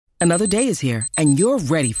Another day is here, and you're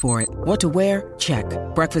ready for it. What to wear? Check.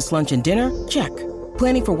 Breakfast, lunch, and dinner? Check.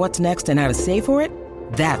 Planning for what's next and how to save for it?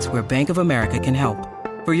 That's where Bank of America can help.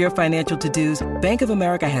 For your financial to-dos, Bank of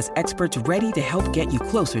America has experts ready to help get you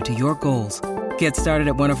closer to your goals. Get started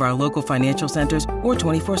at one of our local financial centers or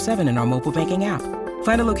 24/7 in our mobile banking app.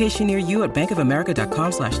 Find a location near you at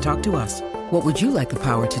bankofamerica.com/talktous. What would you like the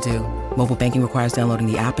power to do? Mobile banking requires downloading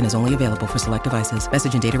the app and is only available for select devices.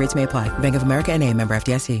 Message and data rates may apply. Bank of America NA, member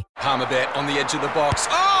FDIC. Palmerbet on the edge of the box.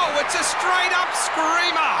 Oh, it's a straight-up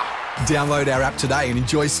screamer! Download our app today and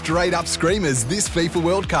enjoy straight-up screamers this FIFA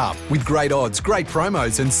World Cup with great odds, great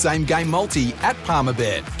promos and same-game multi at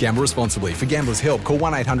Palmerbet. Gamble responsibly. For Gamblers' Help, call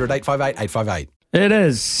 1-800-858-858. It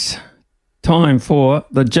is time for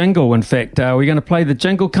the jingle. In fact, we're going to play the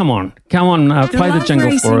jingle. Come on, play the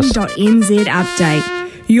jingle for us. LoveRacing.nz update.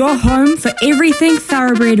 Your home for everything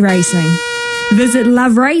thoroughbred racing. Visit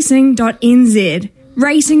loveracing.nz.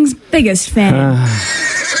 Racing's biggest fan.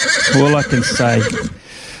 All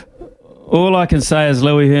I can say is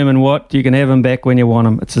Louis Herman Watt, you can have him back when you want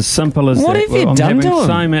him. It's as simple as what that. Have you done to him?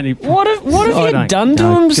 So many... What have you done to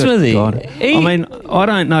him, Smithy? I mean, I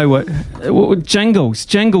don't know what jingles.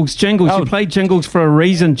 Oh. You play jingles for a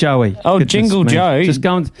reason, Joey. Oh, Goodness Jingle me. Joe. Just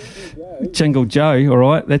go and... Jingle Joe, all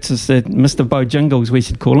right? That's just, Mr. Bo Jingles, we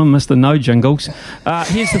should call him, Mr. No Jingles.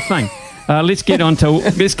 Here's the thing. Let's get on to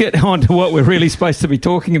what we're really supposed to be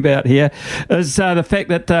talking about here. Is the fact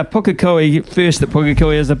that Pukekohe First at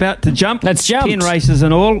Pukekohe is about to jump. That's jumped. 10 races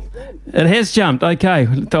in all. It has jumped. Okay.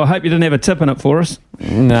 So I hope you didn't have a tip in it for us.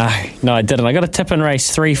 No, I didn't. I got a tip in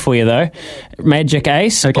race 3 for you though. Magic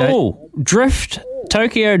Ace. Okay. Oh, Drift.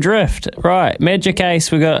 Tokyo Drift, right? Magic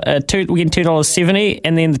Ace, we got we get $2.70,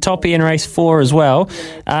 and then the toppy in race 4 as well.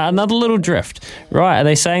 Another little drift, right? Are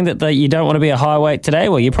they saying that you don't want to be a high weight today?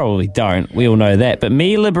 Well, you probably don't. We all know that. But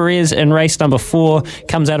Me Liberez in race number 4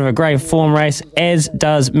 comes out of a great form race, as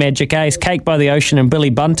does Magic Ace. Cake by the Ocean and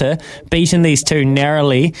Billy Bunter beaten these two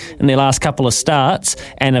narrowly in their last couple of starts,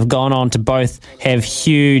 and have gone on to both have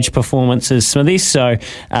huge performances, Smithy. So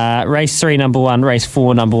race 3 number 1, race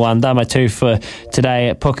 4 number 1, Dama 2 for today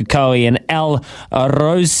at Pukekohe, and Al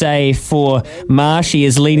Rose for Marshy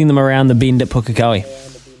is leading them around the bend at Pukekohe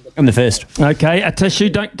in the first. Okay, a tissue,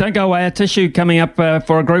 don't go away. A tissue coming up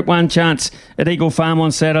for a Group 1 chance at Eagle Farm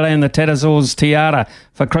on Saturday, and the Tattersalls Tiara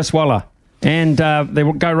for Chris Waller and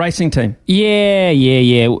the Go Racing team. Yeah.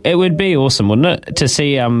 It would be awesome, wouldn't it, to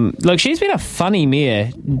see... look, she's been a funny mare.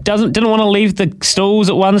 Didn't want to leave the stalls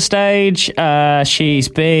at one stage. She's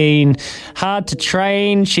been hard to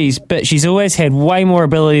train. But she's always had way more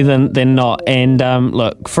ability than not. And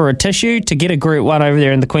look, for a tissue to get a Group 1 over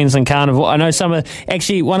there in the Queensland Carnival, I know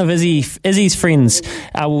one of Izzy's friends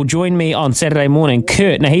will join me on Saturday morning.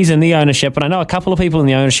 Kurt, now he's in the ownership, and I know a couple of people in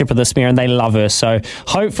the ownership of this mare, and they love her. So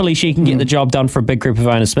hopefully she can get the job done for a big group of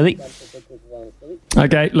owners, Smithy.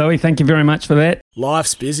 Okay, Louis, thank you very much for that.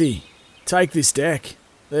 Life's busy. Take this deck.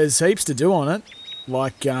 There's heaps to do on it,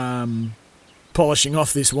 like polishing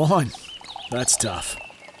off this wine. That's tough.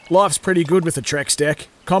 Life's pretty good with a Trex deck.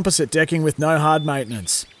 Composite decking with no hard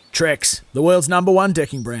maintenance. Trex, the world's #1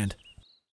 decking brand.